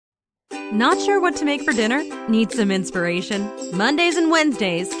Not sure what to make for dinner? Need some inspiration? Mondays and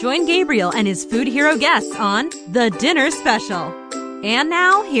Wednesdays, join Gabriel and his food hero guests on The Dinner Special. And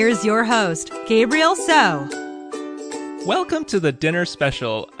now, here's your host, Gabriel So. Welcome to The Dinner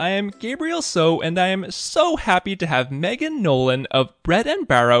Special. I am Gabriel So, and I am so happy to have Megan Nolan of Bread and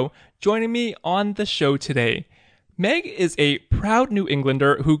Barrow joining me on the show today. Meg is a proud New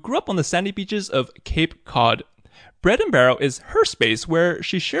Englander who grew up on the sandy beaches of Cape Cod. Bread and Barrow is her space where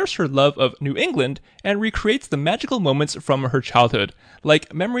she shares her love of New England and recreates the magical moments from her childhood,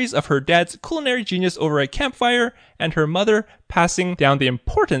 like memories of her dad's culinary genius over a campfire and her mother passing down the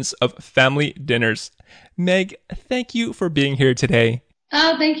importance of family dinners. Meg, thank you for being here today.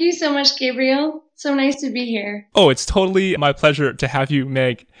 Oh, thank you so much, Gabriel. So nice to be here. Oh, it's totally my pleasure to have you,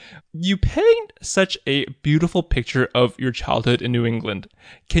 Meg. You paint such a beautiful picture of your childhood in New England.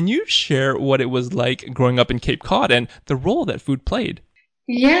 Can you share what it was like growing up in Cape Cod and the role that food played?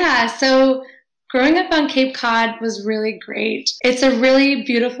 Yeah, so growing up on Cape Cod was really great. It's a really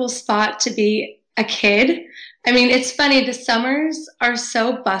beautiful spot to be a kid. I mean, it's funny, the summers are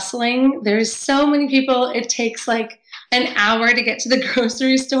so bustling. There's so many people. It takes like an hour to get to the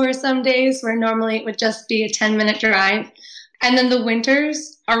grocery store some days, where normally it would just be a 10-minute drive. And then the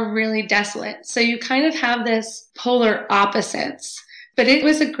winters are really desolate. So you kind of have this polar opposites. But it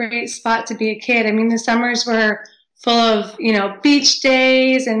was a great spot to be a kid. I mean, the summers were full of, beach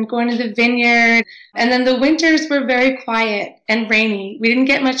days and going to the vineyard. And then the winters were very quiet and rainy. We didn't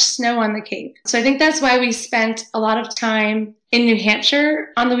get much snow on the Cape. So I think that's why we spent a lot of time in New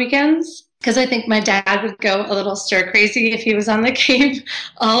Hampshire on the weekends, because I think my dad would go a little stir crazy if he was on the Cape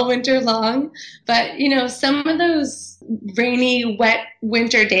all winter long. But, some of those rainy, wet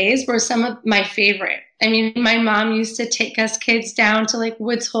winter days were some of my favorite. I mean, my mom used to take us kids down to like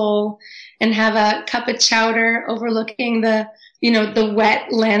Woods Hole and have a cup of chowder overlooking the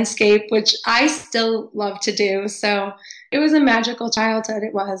wet landscape, which I still love to do. So it was a magical childhood.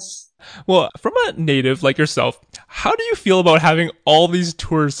 It was. Well, from a native like yourself, how do you feel about having all these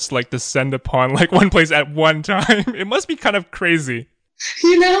tourists descend upon one place at one time? It must be kind of crazy.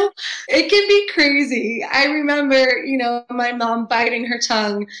 It can be crazy. I remember, my mom biting her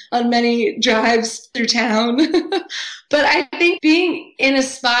tongue on many drives through town. But I think being in a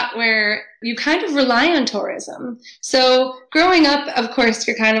spot where you kind of rely on tourism. So growing up, of course,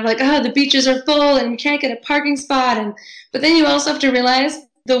 you're kind of like, oh, the beaches are full and we can't get a parking spot. But then you also have to realize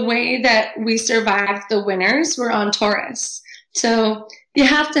the way that we survived the winters were on tourists. So you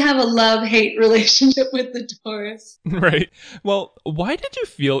have to have a love-hate relationship with the tourists. Right. Well, why did you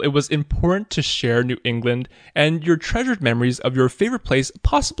feel it was important to share New England and your treasured memories of your favorite place,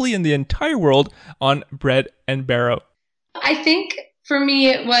 possibly in the entire world, on Bread and Barrow? I think for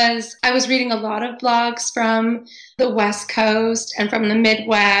me I was reading a lot of blogs from the West Coast and from the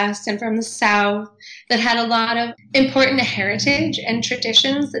Midwest and from the South that had a lot of important heritage and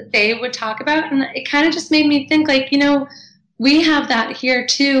traditions that they would talk about. And it kind of just made me think we have that here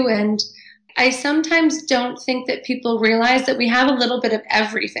too. And I sometimes don't think that people realize that we have a little bit of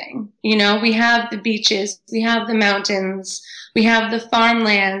everything. We have the beaches, we have the mountains, we have the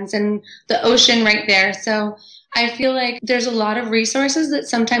farmlands and the ocean right there. So I feel like there's a lot of resources that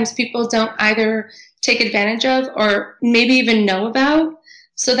sometimes people don't either take advantage of or maybe even know about.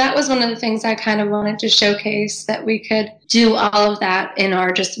 So that was one of the things I kind of wanted to showcase, that we could do all of that in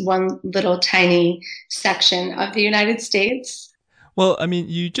our just one little tiny section of the United States. Well, I mean,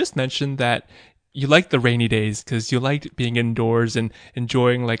 you just mentioned that you liked the rainy days because you liked being indoors and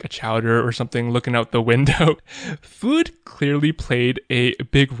enjoying a chowder or something, looking out the window. Food clearly played a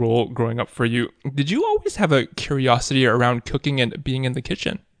big role growing up for you. Did you always have a curiosity around cooking and being in the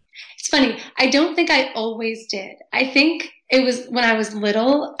kitchen? It's funny. I don't think I always did. I think it was when I was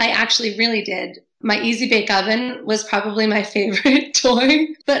little, I actually really did. My Easy Bake Oven was probably my favorite toy.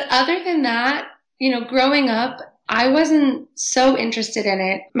 But other than that, growing up, I wasn't so interested in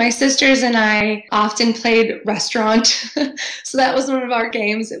it. My sisters and I often played restaurant. So that was one of our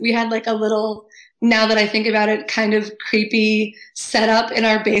games. We had a little, now that I think about it, kind of creepy setup in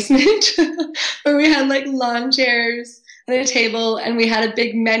our basement where we had lawn chairs and a table, and we had a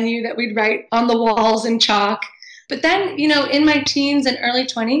big menu that we'd write on the walls in chalk. But then, in my teens and early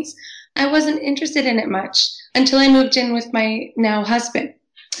 20s, I wasn't interested in it much until I moved in with my now husband.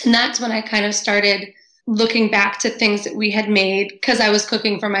 And that's when I kind of started looking back to things that we had made, because I was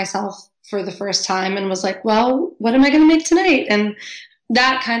cooking for myself for the first time and was like, well, what am I going to make tonight? And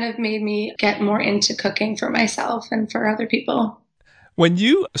that kind of made me get more into cooking for myself and for other people. When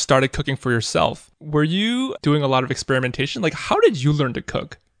you started cooking for yourself, were you doing a lot of experimentation? How did you learn to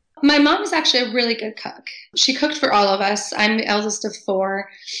cook? My mom is actually a really good cook. She cooked for all of us. I'm the eldest of four,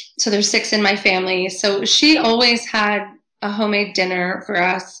 so there's six in my family. So she always had a homemade dinner for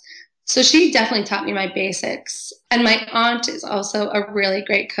us. So she definitely taught me my basics. And my aunt is also a really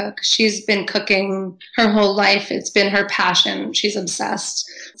great cook. She's been cooking her whole life. It's been her passion. She's obsessed.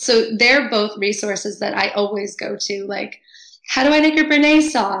 So they're both resources that I always go to, like, how do I make a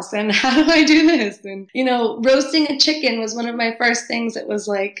béarnaise sauce? And how do I do this? And, roasting a chicken was one of my first things. It was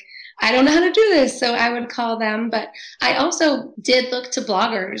like, I don't know how to do this. So I would call them. But I also did look to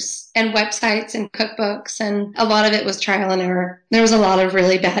bloggers and websites and cookbooks. And a lot of it was trial and error. There was a lot of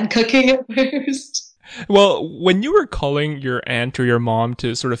really bad cooking at first. Well, when you were calling your aunt or your mom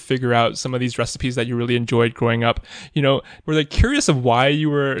to sort of figure out some of these recipes that you really enjoyed growing up, were they curious of why you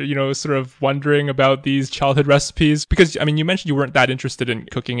were, sort of wondering about these childhood recipes? Because, you mentioned you weren't that interested in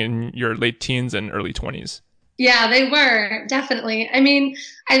cooking in your late teens and early 20s. Yeah, they were, definitely. I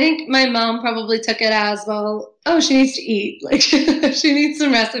think my mom probably took it as, well, oh, she needs to eat. Like, she needs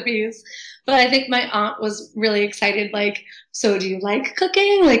some recipes. But I think my aunt was really excited, like, so do you like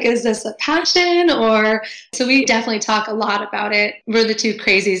cooking? Like, is this a passion? So we definitely talk a lot about it. We're the two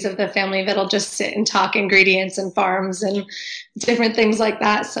crazies of the family that'll just sit and talk ingredients and farms and different things like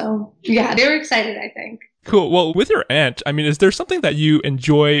that. So yeah, they were excited, I think. Cool. Well, with your aunt, is there something that you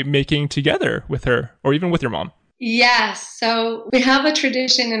enjoy making together with her or even with your mom? Yes. So we have a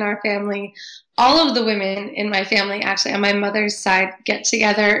tradition in our family. All of the women in my family, actually, on my mother's side, get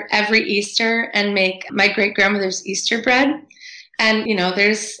together every Easter and make my great-grandmother's Easter bread. And,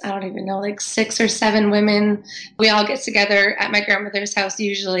 there's, I don't even know, like 6 or 7 women. We all get together at my grandmother's house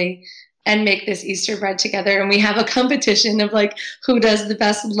usually and make this Easter bread together. And we have a competition of like who does the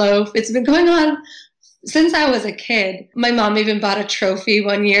best loaf. It's been going on since I was a kid. My mom even bought a trophy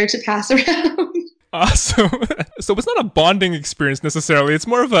one year to pass around. Awesome. So it's not a bonding experience necessarily. It's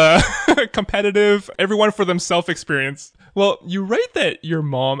more of a competitive, everyone for themselves experience. Well, you write that your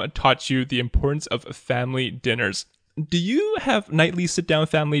mom taught you the importance of family dinners. Do you have nightly sit-down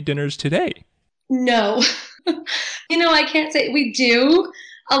family dinners today? No. I can't say we do.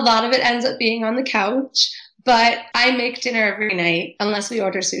 A lot of it ends up being on the couch. But I make dinner every night. Unless we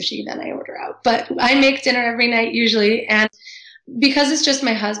order sushi, then I order out. But I make dinner every night usually. And because it's just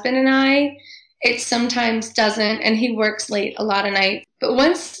my husband and I, it sometimes doesn't, and he works late a lot of nights. But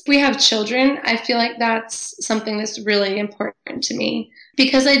once we have children, I feel like that's something that's really important to me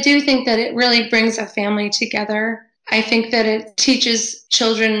because I do think that it really brings a family together. I think that it teaches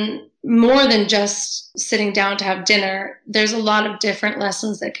children more than just sitting down to have dinner. There's a lot of different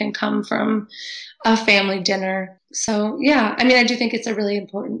lessons that can come from a family dinner. So, yeah, I do think it's a really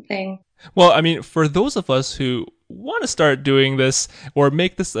important thing. Well, for those of us who want to start doing this or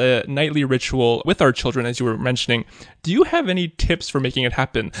make this a nightly ritual with our children, as you were mentioning, do you have any tips for making it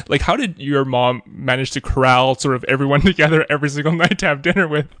happen? Like, how did your mom manage to corral sort of everyone together every single night to have dinner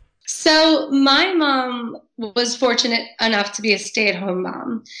with? So my mom was fortunate enough to be a stay-at-home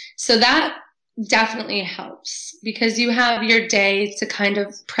mom. So that definitely helps because you have your day to kind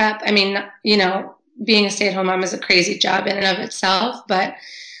of prep. Being a stay-at-home mom is a crazy job in and of itself, but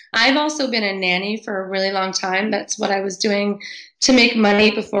I've also been a nanny for a really long time. That's what I was doing to make money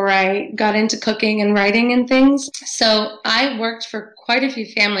before I got into cooking and writing and things. So I worked for quite a few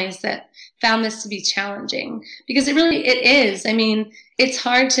families that found this to be challenging because it is. It's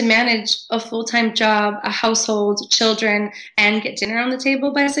hard to manage a full-time job, a household, children, and get dinner on the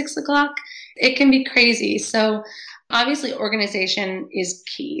table by 6 o'clock. It can be crazy. So obviously organization is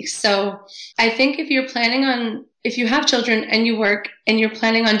key. So I think if you have children and you work and you're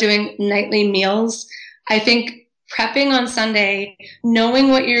planning on doing nightly meals, I think prepping on Sunday, knowing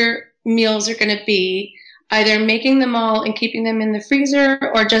what your meals are going to be, either making them all and keeping them in the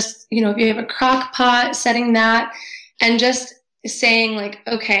freezer or just, if you have a crock pot, setting that and just saying like,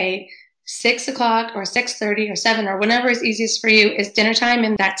 okay, 6 o'clock or 6:30 or 7 or whenever is easiest for you is dinner time.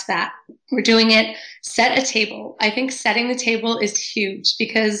 And that's that. We're doing it. Set a table. I think setting the table is huge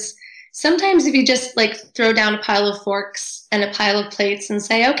because sometimes if you just like throw down a pile of forks and a pile of plates and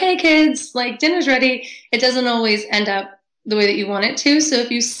say, okay, kids, like dinner's ready, it doesn't always end up the way that you want it to. So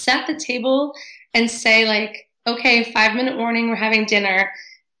if you set the table and say like, okay, 5-minute warning, we're having dinner,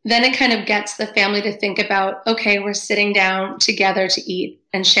 then it kind of gets the family to think about, okay, we're sitting down together to eat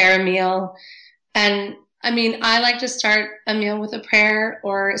and share a meal. And I like to start a meal with a prayer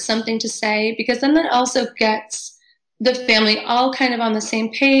or something to say because then that also gets the family all kind of on the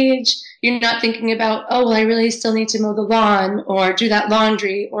same page. You're not thinking about, oh, well, I really still need to mow the lawn or do that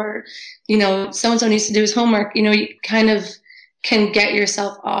laundry or, so-and-so needs to do his homework. You kind of can get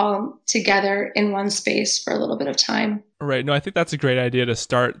yourself all together in one space for a little bit of time. Right. No, I think that's a great idea to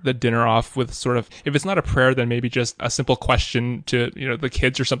start the dinner off with sort of, if it's not a prayer, then maybe just a simple question to, the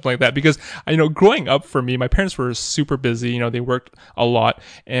kids or something like that. Because, growing up for me, my parents were super busy, they worked a lot.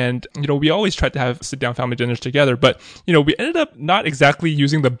 And, we always tried to have sit down family dinners together. But, we ended up not exactly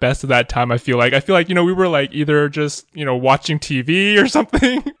using the best of that time, I feel like. We were like either just, watching TV or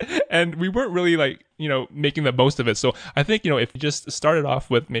something. And we weren't really like, making the most of it. So I think, if you just started off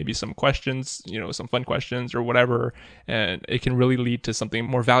with maybe some questions, some fun questions or whatever, and it can really lead to something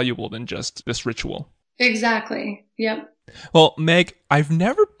more valuable than just this ritual. Exactly. Yep. Well, Meg, I've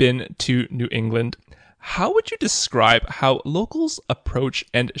never been to New England. How would you describe how locals approach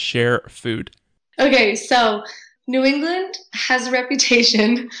and share food? Okay, so New England has a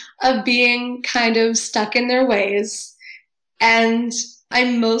reputation of being kind of stuck in their ways. And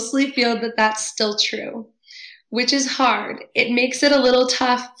I mostly feel that that's still true, which is hard. It makes it a little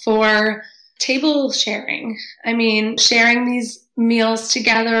tough for table sharing. I mean, sharing these meals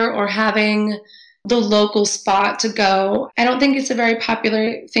together or having the local spot to go. I don't think it's a very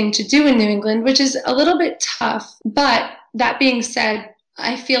popular thing to do in New England, which is a little bit tough. But that being said,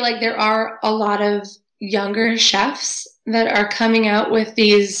 I feel like there are a lot of younger chefs that are coming out with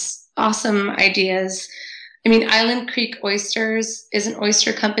these awesome ideas. I mean, Island Creek Oysters is an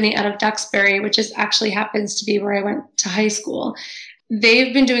oyster company out of Duxbury, which actually happens to be where I went to high school.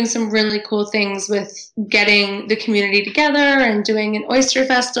 They've been doing some really cool things with getting the community together and doing an oyster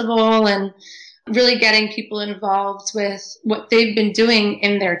festival and really getting people involved with what they've been doing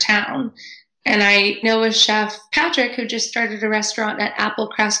in their town. And I know a chef, Patrick, who just started a restaurant at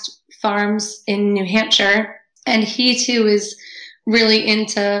Applecrest Farms in New Hampshire. And he too is really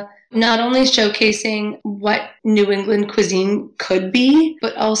into not only showcasing what New England cuisine could be,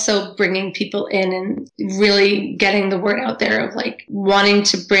 but also bringing people in and really getting the word out there of like wanting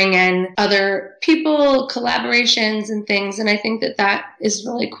to bring in other people, collaborations and things. And I think that that is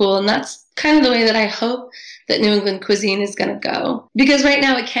really cool. And that's kind of the way that I hope that New England cuisine is going to go. Because right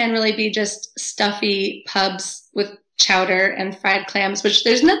now it can really be just stuffy pubs with chowder and fried clams, which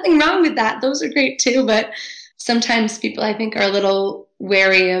there's nothing wrong with that. Those are great too. But sometimes people, I think, are a little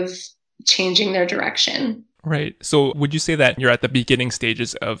wary of changing their direction. Right. So would you say that you're at the beginning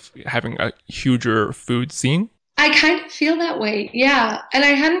stages of having a huger food scene? I kind of feel that way, yeah. And I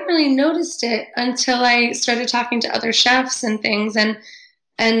hadn't really noticed it until I started talking to other chefs and things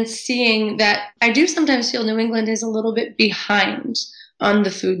and seeing that I do sometimes feel New England is a little bit behind on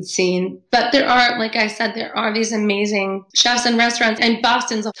the food scene. But there are, like I said, there are these amazing chefs and restaurants. And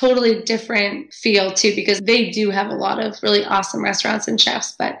Boston's a totally different feel too, because they do have a lot of really awesome restaurants and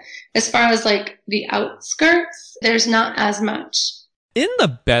chefs. But as far as like the outskirts, there's not as much. In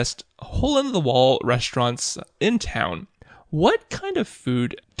the best hole-in-the-wall restaurants in town, what kind of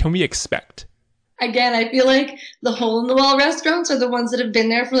food can we expect? Again, I feel like the hole-in-the-wall restaurants are the ones that have been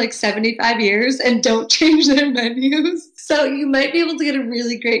there for like 75 years and don't change their menus. So you might be able to get a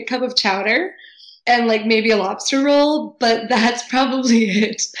really great cup of chowder and like maybe a lobster roll, but that's probably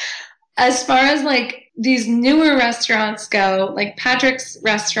it. As far as like these newer restaurants go, like Patrick's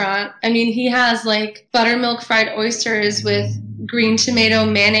restaurant, I mean, he has like buttermilk fried oysters with green tomato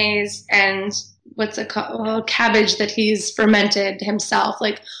mayonnaise and what's it called? Well, cabbage that he's fermented himself.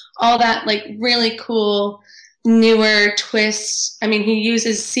 Like all that like really cool newer twists. I mean, he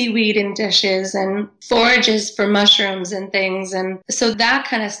uses seaweed in dishes and forages for mushrooms and things. And so that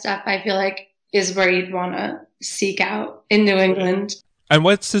kind of stuff I feel like is where you'd want to seek out in New England. And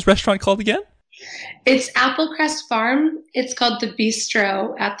what's his restaurant called again? It's Applecrest Farm. It's called the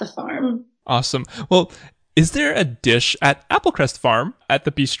Bistro at the Farm. Awesome. Well, is there a dish at Applecrest Farm at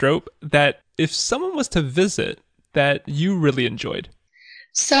the Bistro that if someone was to visit that you really enjoyed?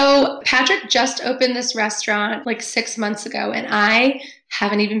 So Patrick just opened this restaurant like 6 months ago, and I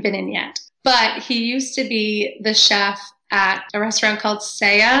haven't even been in yet. But he used to be the chef at a restaurant called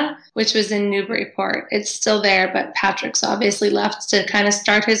Saya, which was in Newburyport. It's still there, but Patrick's obviously left to kind of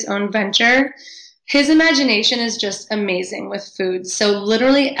start his own venture. His imagination is just amazing with food. So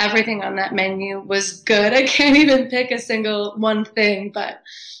literally everything on that menu was good. I can't even pick a single one thing, but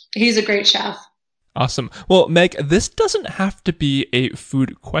he's a great chef. Awesome. Well, Meg, this doesn't have to be a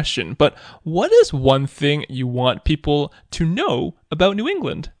food question, but what is one thing you want people to know about New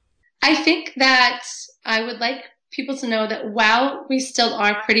England? I think that I would like people to know that while we still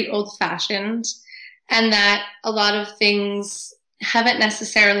are pretty old-fashioned and that a lot of things haven't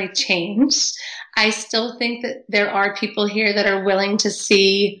necessarily changed, I still think that there are people here that are willing to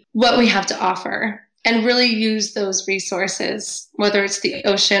see what we have to offer and really use those resources, whether it's the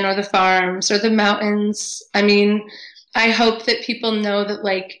ocean or the farms or the mountains. I mean, I hope that people know that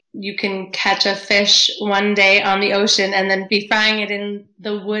like you can catch a fish one day on the ocean and then be frying it in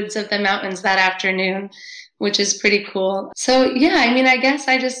the woods of the mountains that afternoon, which is pretty cool. So yeah, I mean, I guess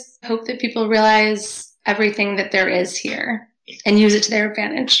I just hope that people realize everything that there is here and use it to their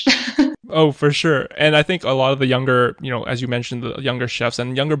advantage. Oh, for sure. And I think a lot of the younger, as you mentioned, the younger chefs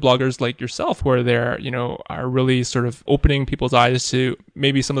and younger bloggers like yourself who are there, are really sort of opening people's eyes to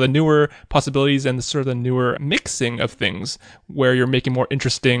maybe some of the newer possibilities and the sort of the newer mixing of things where you're making more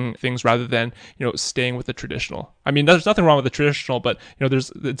interesting things rather than, staying with the traditional. I mean, there's nothing wrong with the traditional, but,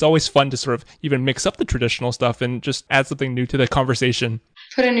 it's always fun to sort of even mix up the traditional stuff and just add something new to the conversation.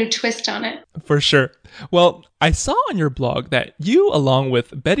 Put a new twist on it. For sure. Well, I saw on your blog that you, along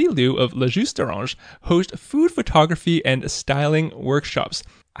with Betty Liu of Le Juste Orange, host food photography and styling workshops.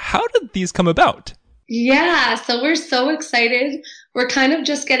 How did these come about? Yeah, so we're so excited. We're kind of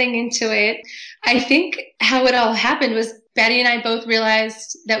just getting into it. I think how it all happened was Betty and I both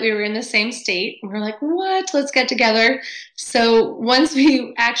realized that we were in the same state. And we're like, what? Let's get together. So once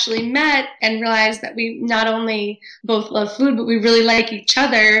we actually met and realized that we not only both love food, but we really like each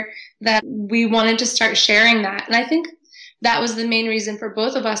other, that we wanted to start sharing that. And I think that was the main reason for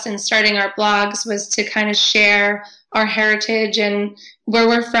both of us in starting our blogs, was to kind of share our heritage and where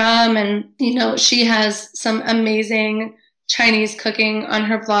we're from. And, she has some amazing Chinese cooking on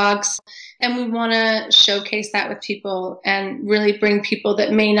her blogs. And we want to showcase that with people and really bring people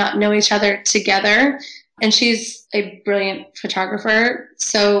that may not know each other together. And she's a brilliant photographer.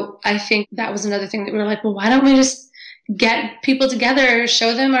 So I think that was another thing that we were like, well, why don't we just get people together,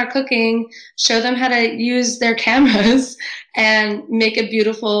 show them our cooking, show them how to use their cameras and make a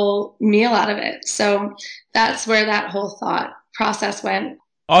beautiful meal out of it. So that's where that whole thought process went.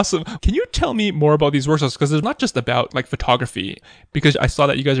 Awesome. Can you tell me more about these workshops? Because it's not just about like photography, because I saw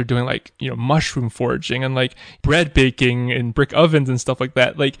that you guys are doing like, mushroom foraging and like bread baking in brick ovens and stuff like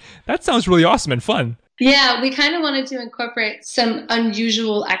that. Like that sounds really awesome and fun. Yeah, we kind of wanted to incorporate some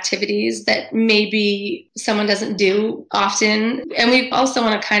unusual activities that maybe someone doesn't do often. And we also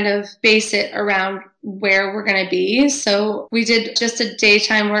want to kind of base it around where we're going to be. So we did just a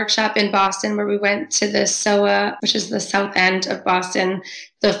daytime workshop in Boston where we went to the SOA, which is the south end of Boston,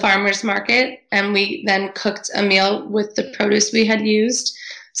 the farmer's market. And we then cooked a meal with the produce we had used.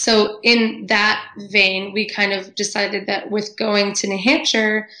 So in that vein, we kind of decided that with going to New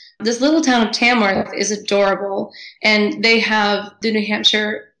Hampshire, this little town of Tamworth is adorable, and they have the New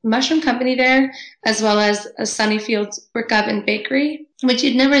Hampshire Mushroom Company there, as well as a Sunnyfields Brick Oven Bakery, which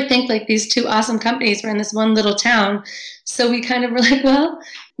you'd never think like these two awesome companies were in this one little town. So we kind of were like, well,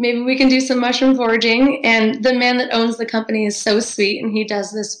 maybe we can do some mushroom foraging. And the man that owns the company is so sweet, and he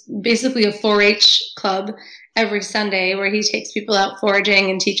does this basically a 4-H club every Sunday where he takes people out foraging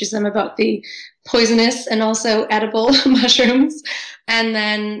and teaches them about the poisonous and also edible mushrooms. And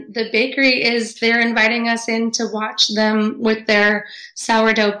then the bakery they're inviting us in to watch them with their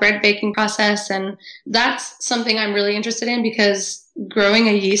sourdough bread baking process. And that's something I'm really interested in because growing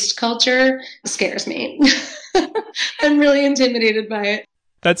a yeast culture scares me. I'm really intimidated by it.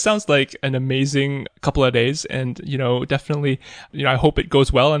 That sounds like an amazing couple of days. And, definitely, I hope it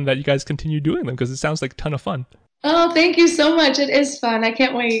goes well and that you guys continue doing them because it sounds like a ton of fun. Oh, thank you so much. It is fun. I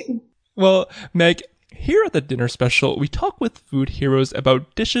can't wait. Well, Meg, here at the Dinner Special, we talk with food heroes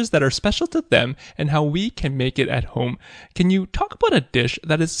about dishes that are special to them and how we can make it at home. Can you talk about a dish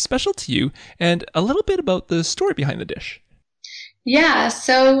that is special to you and a little bit about the story behind the dish? Yeah,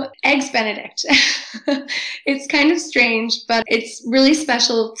 so Eggs Benedict. It's kind of strange, but it's really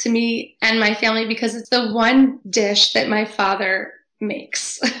special to me and my family because it's the one dish that my father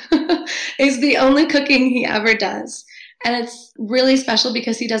makes. It's the only cooking he ever does. And it's really special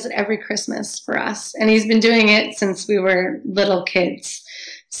because he does it every Christmas for us. And he's been doing it since we were little kids.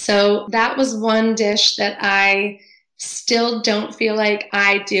 So that was one dish that I still don't feel like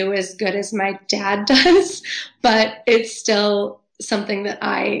I do as good as my dad does, but it's still something that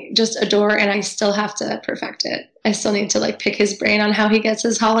I just adore and I still have to perfect it. I still need to pick his brain on how he gets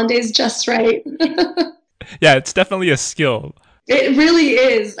his hollandaise just right. Yeah, it's definitely a skill. It really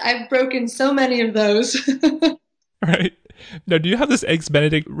is. I've broken so many of those. Right. Now, do you have this Eggs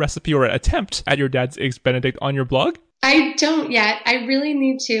Benedict recipe or attempt at your dad's Eggs Benedict on your blog? I don't yet. I really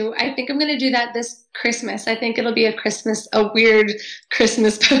need to. I think I'm going to do that this Christmas. I think it'll be a weird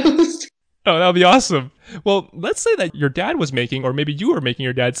Christmas post. Oh, that'll be awesome. Well, let's say that your dad was making, or maybe you were making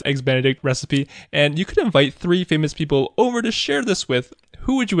your dad's Eggs Benedict recipe, and you could invite 3 famous people over to share this with.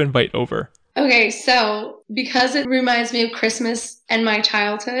 Who would you invite over? Okay, so because it reminds me of Christmas and my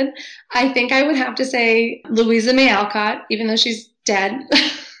childhood, I think I would have to say Louisa May Alcott, even though she's dead,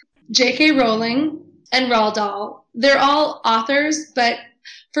 J.K. Rowling, and Roald Dahl. They're all authors, but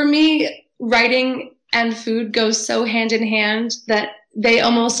for me, writing and food go so hand in hand that they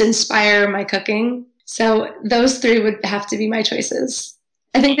almost inspire my cooking. So those three would have to be my choices.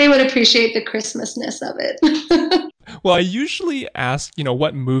 I think they would appreciate the Christmasness of it. Well, I usually ask,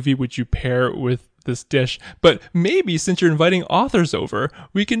 what movie would you pair with this dish? But maybe since you're inviting authors over,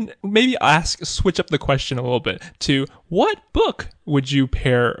 we can maybe switch up the question a little bit to what book would you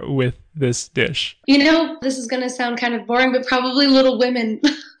pair with this dish? This is going to sound kind of boring, but probably Little Women.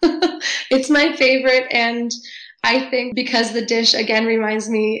 It's my favorite, and I think because the dish, again, reminds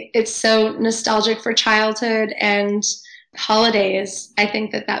me, it's so nostalgic for childhood and holidays, I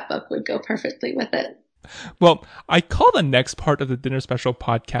think that book would go perfectly with it. Well, I call the next part of the Dinner Special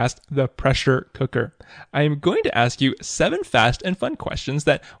podcast the pressure cooker. I am going to ask you 7 fast and fun questions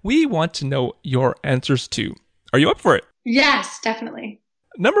that we want to know your answers to. Are you up for it? Yes, definitely.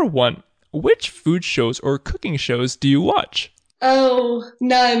 Number 1, which food shows or cooking shows do you watch? Oh,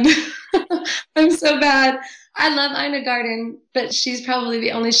 none. I'm so bad. I love Ina Garten, but she's probably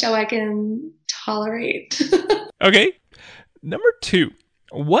the only show I can tolerate. Okay. Number 2,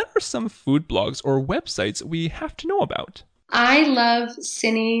 what are some food blogs or websites we have to know about? I love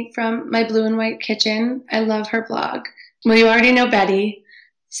Cindy from My Blue and White Kitchen. I love her blog. Well, you already know Betty,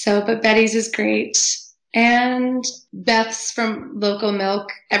 but Betty's is great. And Beth's from Local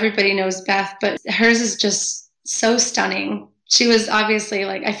Milk. Everybody knows Beth, but hers is just so stunning. She was obviously,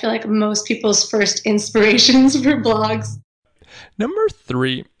 I feel like most people's first inspirations for blogs. Number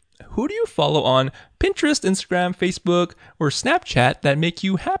 3, who do you follow on Pinterest, Instagram, Facebook, or Snapchat that make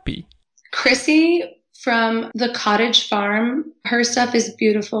you happy? Chrissy from the Cottage Farm. Her stuff is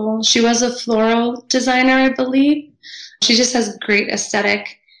beautiful. She was a floral designer, I believe. She just has great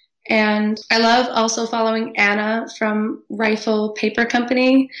aesthetic. And I love also following Anna from Rifle Paper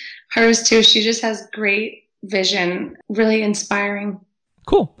Company. Hers too. She just has great vision. Really inspiring.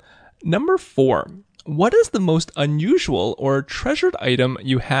 Cool. Number 4. What is the most unusual or treasured item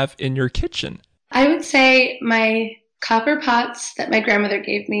you have in your kitchen? I would say my copper pots that my grandmother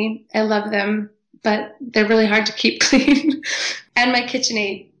gave me. I love them, but they're really hard to keep clean. And my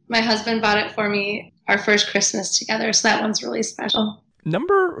KitchenAid. My husband bought it for me our first Christmas together, so that one's really special.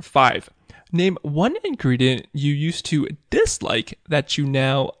 Number 5. Name one ingredient you used to dislike that you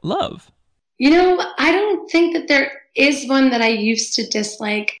now love. I don't think that there is one that I used to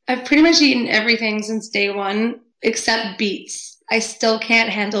dislike. I've pretty much eaten everything since day one, except beets. I still can't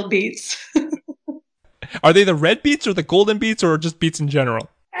handle beets. Are they the red beets or the golden beets or just beets in general?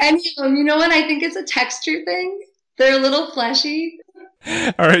 And you know what? I think it's a texture thing. They're a little fleshy.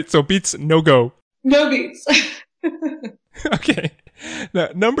 All right, so beets, no go. No beets. Okay. Now,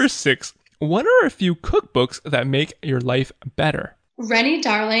 number 6. What are a few cookbooks that make your life better? Rennie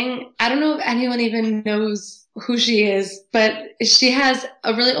Darling, I don't know if anyone even knows who she is, but she has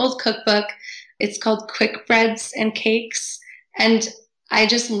a really old cookbook. It's called Quick Breads and Cakes, and I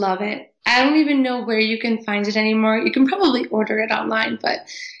just love it. I don't even know where you can find it anymore. You can probably order it online, but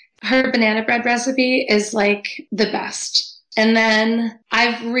her banana bread recipe is the best. And then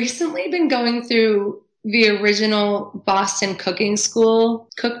I've recently been going through the original Boston Cooking School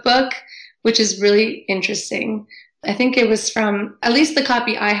cookbook, which is really interesting. I think it was at least the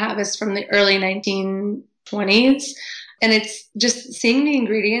copy I have is from the early 1920s. And it's just seeing the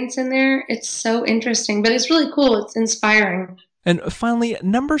ingredients in there. It's so interesting, but it's really cool. It's inspiring. And finally,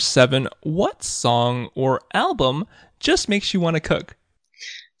 number 7, what song or album just makes you want to cook?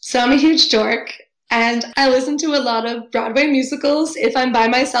 So I'm a huge dork, and I listen to a lot of Broadway musicals if I'm by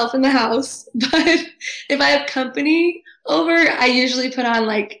myself in the house. But if I have company over, I usually put on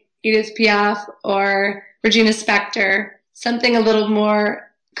Edith Piaf or Regina Spektor, something a little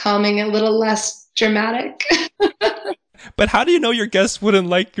more calming, a little less dramatic. But how do you know your guests wouldn't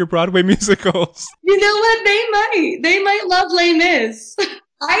like your Broadway musicals? You know what? They might love Les Mis.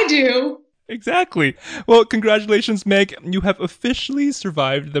 I do. Exactly. Well, congratulations, Meg. You have officially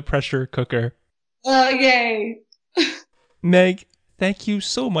survived the pressure cooker. Oh, yay. Meg, thank you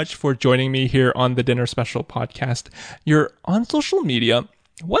so much for joining me here on the Dinner Special podcast. You're on social media.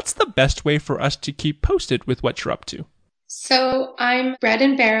 What's the best way for us to keep posted with what you're up to? So I'm Bread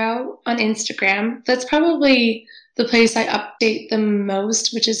and Barrow on Instagram. That's probably the place I update the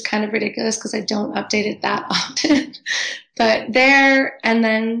most, which is kind of ridiculous because I don't update it that often. But there, and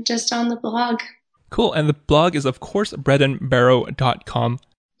then just on the blog. Cool. And the blog is, of course, breadandbarrow.com.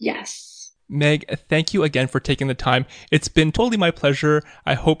 Yes. Meg, thank you again for taking the time. It's been totally my pleasure.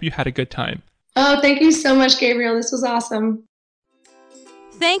 I hope you had a good time. Oh, thank you so much, Gabriel. This was awesome.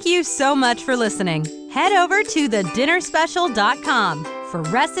 Thank you so much for listening. Head over to thedinnerspecial.com for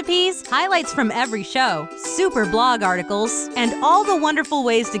recipes, highlights from every show, super blog articles, and all the wonderful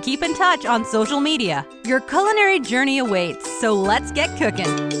ways to keep in touch on social media. Your culinary journey awaits, so let's get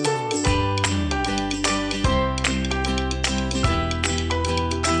cooking.